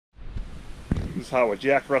This is how a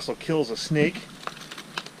Jack Russell kills a snake.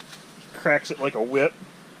 He cracks it like a whip.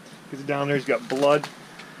 Gets it down there, he's got blood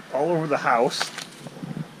all over the house.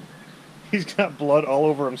 He's got blood all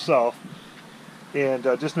over himself. And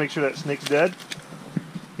just to make sure that snake's dead,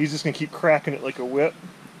 he's just going to keep cracking it like a whip.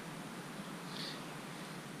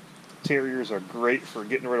 Terriers are great for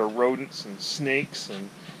getting rid of rodents and snakes and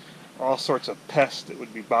all sorts of pests that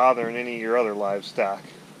would be bothering any of your other livestock.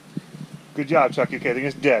 Good job, Chucky. Okay, I think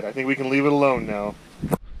it's dead. I think we can leave it alone now.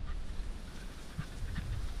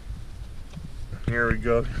 Here we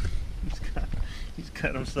go. He's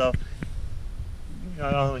cut himself.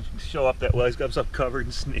 I don't think show up that well. He's got himself covered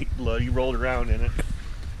in snake blood. He rolled around in it.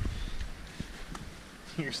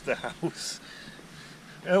 Here's the house.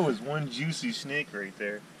 That was one juicy snake right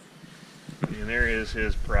there. And there is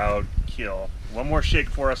his proud kill. One more shake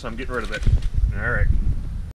for us and I'm getting rid of it. Alright.